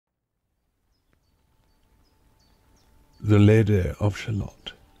The Lady of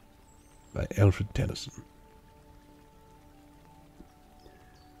Shalott by Alfred Tennyson.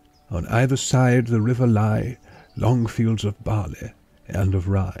 On either side the river lie long fields of barley and of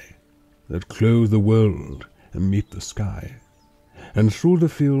rye, that clothe the world and meet the sky, and through the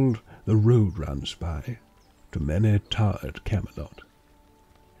field the road runs by to many towered Camelot.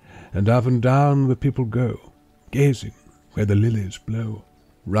 And up and down the people go, gazing where the lilies blow,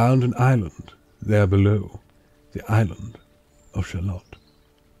 round an island there below, the island of Shalott.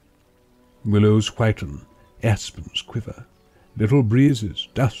 Willows whiten, aspens quiver, little breezes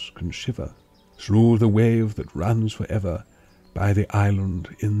dusk and shiver through the wave that runs for ever by the island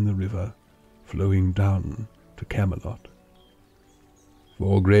in the river, flowing down to Camelot.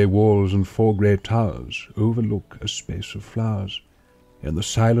 4 grey walls and 4 grey towers overlook a space of flowers, and the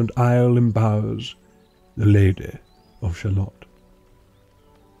silent isle embowers the Lady of Shalott.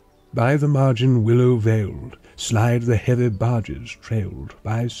 By the margin willow-veiled slide the heavy barges trailed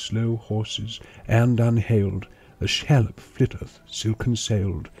by slow horses, and unhailed the shallop flitteth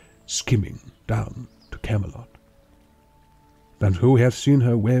silken-sailed, skimming down to Camelot. But who hath seen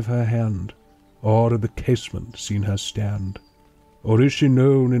her wave her hand, or at the casement seen her stand? Or is she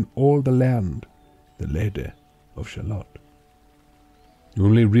known in all the land, the Lady of Shalott?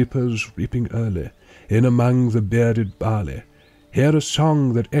 Only reapers reaping early, in among the bearded barley, hear a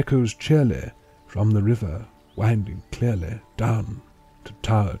song that echoes cheerly from the river winding clearly down to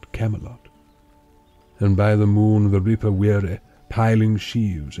towered Camelot. And by the moon the reaper weary, piling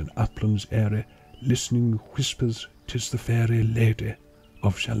sheaves in uplands airy, listening whispers 'tis the fairy Lady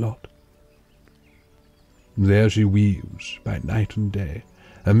of Shalott. There she weaves by night and day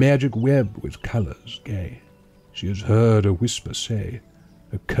a magic web with colours gay. She has heard a whisper say,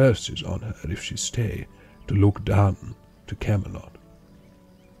 a curse is on her if she stay to look down to Camelot.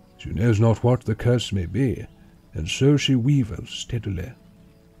 She knows not what the curse may be, and so she weaveth steadily,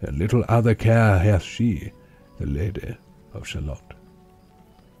 and little other care hath she, the Lady of Shalott.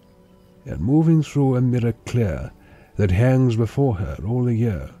 And moving through a mirror clear that hangs before her all the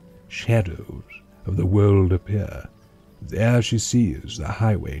year, shadows of the world appear. There she sees the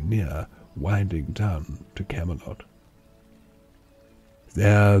highway near, winding down to Camelot.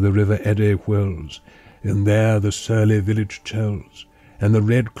 There the river eddy whirls, and there the surly village churls, and the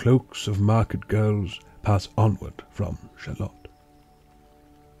red cloaks of market girls pass onward from Shalott.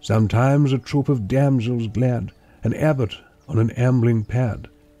 Sometimes a troop of damsels glad, an abbot on an ambling pad,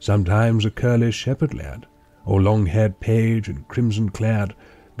 sometimes a curly shepherd lad, or long-haired page in crimson clad,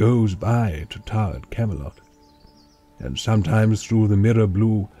 goes by to towered Camelot. And sometimes through the mirror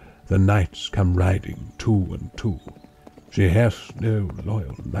blue the knights come riding 2 and 2. She hath no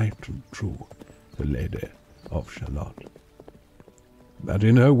loyal knight and true, the Lady of Shalott. But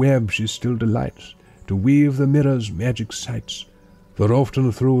in her web she still delights to weave the mirror's magic sights, for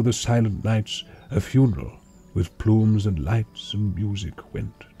often through the silent nights a funeral with plumes and lights and music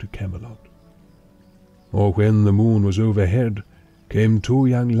went to Camelot. Or when the moon was overhead came 2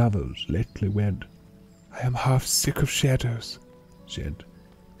 young lovers lately wed. I am half sick of shadows, said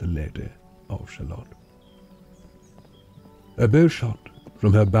the Lady of Shalott. A bowshot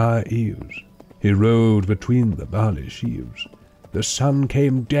from her bower eaves he rode between the barley sheaves. The sun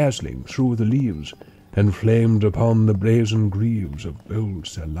came dazzling through the leaves, and flamed upon the brazen greaves of bold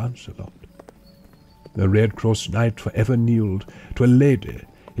Sir Lancelot. The red-cross knight for ever kneeled to a lady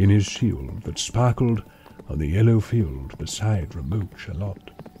in his shield that sparkled on the yellow field beside remote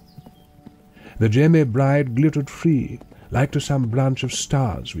Shalott. The gemmy bride glittered free, like to some branch of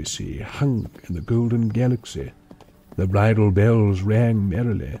stars we see hung in the golden galaxy. The bridal bells rang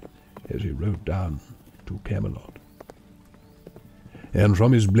merrily as he rode down to Camelot. And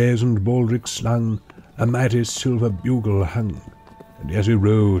from his blazoned baldric slung a mighty silver bugle hung, and as he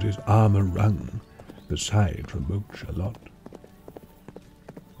rode his armour rung beside remote Shalott.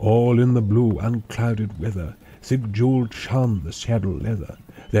 All in the blue unclouded weather thick jewelled shone the saddle leather,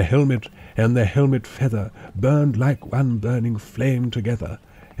 the helmet and the helmet feather burned like one burning flame together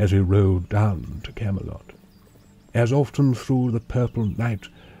as he rode down to Camelot. As often through the purple night,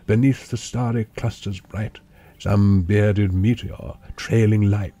 beneath the starry clusters bright, some bearded meteor, trailing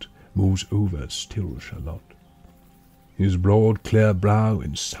light, moves over still Shalott. His broad clear brow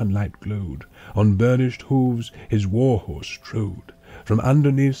in sunlight glowed, on burnished hooves his war-horse strode, from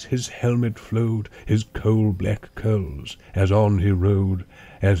underneath his helmet flowed his coal-black curls, as on he rode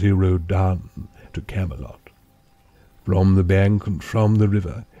down to Camelot. From the bank and from the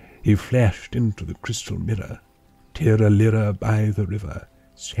river he flashed into the crystal mirror. Tira-lira by the river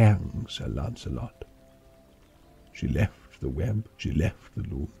sang Sir Lancelot. She left the web, she left the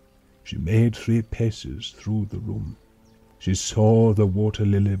loom, she made 3 paces through the room, She saw the water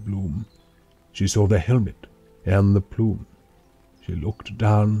lily bloom, she saw the helmet and the plume. She looked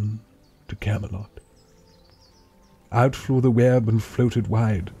down to Camelot. Out flew the web and floated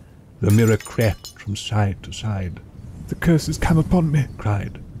wide, the mirror crept from side to side. "The curse has come upon me,"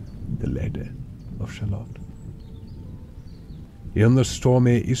 cried the Lady of Shalott. In the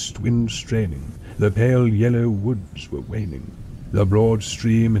stormy east wind straining, the pale yellow woods were waning, the broad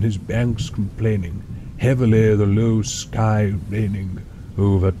stream in his banks complaining, heavily the low sky raining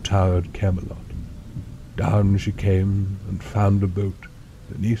over towered Camelot. Down she came and found a boat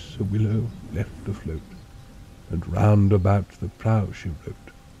beneath a willow left afloat, and round about the prow she wrote,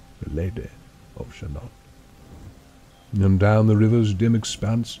 the Lady of Shalott. And down the river's dim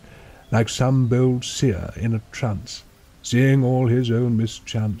expanse, like some bold seer in a trance, seeing all his own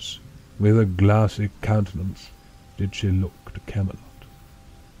mischance, with a glassy countenance did she look to Camelot.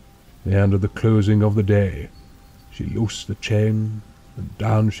 And at the closing of the day, she loosed the chain, and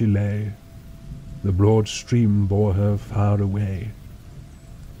down she lay. The broad stream bore her far away,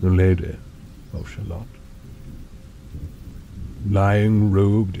 the Lady of Shalott. Lying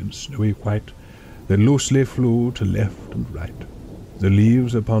robed in snowy white, they loosely flew to left and right, the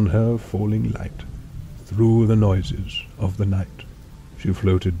leaves upon her falling light. Through the noises of the night she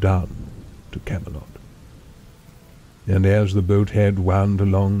floated down to Camelot. And as the boat head wound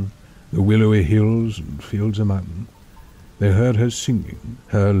along the willowy hills and fields among, they heard her singing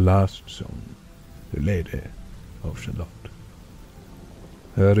her last song, the Lady of Shalott.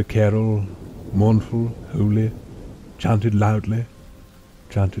 Heard a carol, mournful, holy, chanted loudly,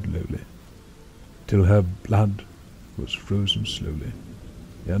 chanted lowly, till her blood was frozen slowly,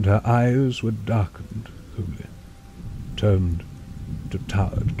 and her eyes were darkened wholly, turned to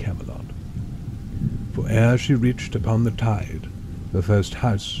towered Camelot. For ere she reached upon the tide the first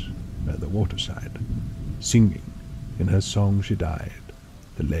house by the waterside, singing in her song she died,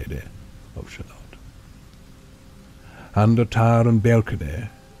 the Lady of Shalott. Under tower and balcony,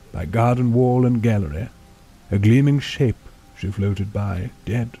 by garden wall and gallery, a gleaming shape she floated by,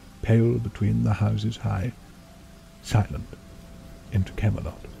 dead pale between the houses high, silent into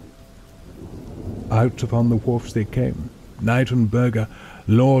Camelot. Out upon the wharfs they came, knight and burgher,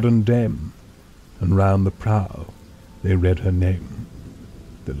 lord and dame, and round the prow they read her name,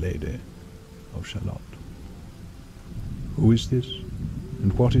 the Lady of Shalott. Who is this,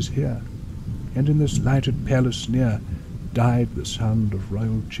 and what is here? And in this lighted palace near died the sound of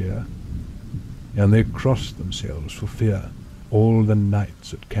royal cheer. And they crossed themselves for fear, all the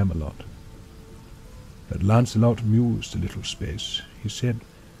knights at Camelot. But Lancelot mused a little space. He said,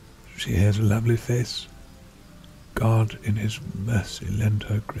 "She has a lovely face. God in his mercy lend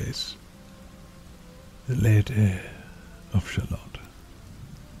her grace, the Lady of Shalott."